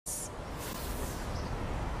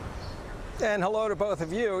And hello to both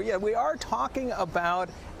of you. Yeah, we are talking about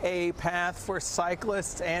a path for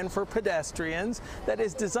cyclists and for pedestrians that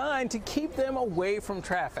is designed to keep them away from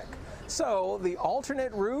traffic. So the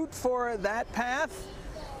alternate route for that path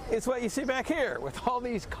is what you see back here with all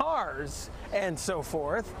these cars and so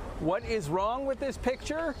forth. What is wrong with this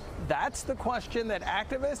picture? That's the question that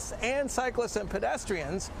activists and cyclists and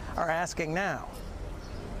pedestrians are asking now.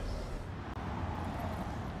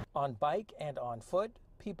 On bike and on foot,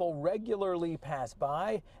 people regularly pass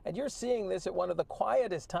by, and you're seeing this at one of the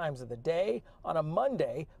quietest times of the day, on a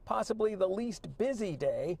Monday, possibly the least busy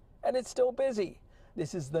day, and it's still busy.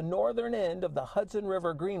 This is the northern end of the Hudson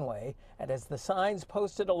River Greenway, and as the signs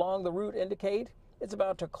posted along the route indicate, it's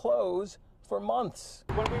about to close for months.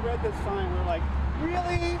 When we read this sign, we're like,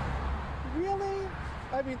 really? Really?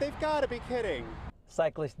 I mean, they've got to be kidding.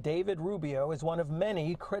 Cyclist David Rubio is one of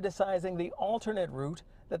many criticizing the alternate route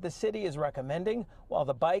that the city is recommending while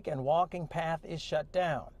the bike and walking path is shut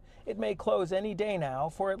down. It may close any day now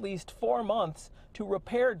for at least 4 months to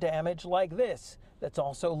repair damage like this that's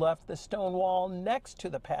also left the stone wall next to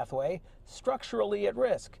the pathway structurally at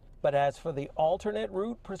risk. But as for the alternate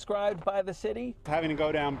route prescribed by the city, having to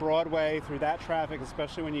go down Broadway through that traffic,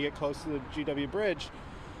 especially when you get close to the GW Bridge,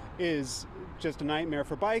 is just a nightmare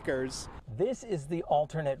for bikers. This is the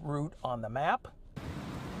alternate route on the map.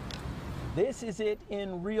 This is it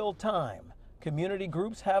in real time. Community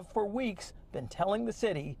groups have for weeks been telling the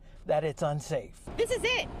city that it's unsafe. This is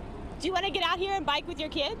it. Do you want to get out here and bike with your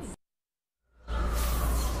kids?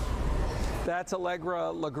 That's Allegra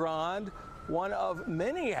Legrand, one of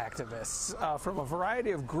many activists from a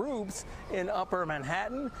variety of groups in Upper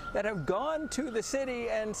Manhattan that have gone to the city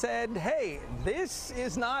and said, hey, this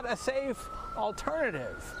is not a safe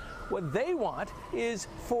alternative. What they want is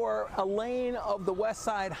for a lane of the West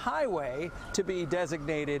Side Highway to be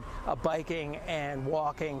designated a biking and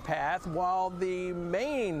walking path, while the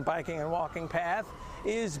main biking and walking path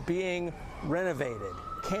is being renovated.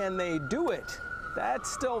 Can they do it? That's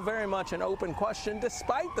still very much an open question,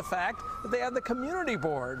 despite the fact that they have the community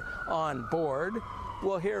board on board.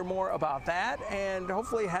 We'll hear more about that and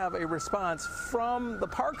hopefully have a response from the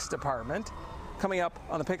Parks Department coming up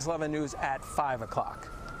on the Pix 11 News at 5 o'clock.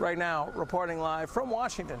 Right now, reporting live from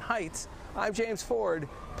Washington Heights, I'm James Ford,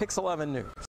 Pix 11 News.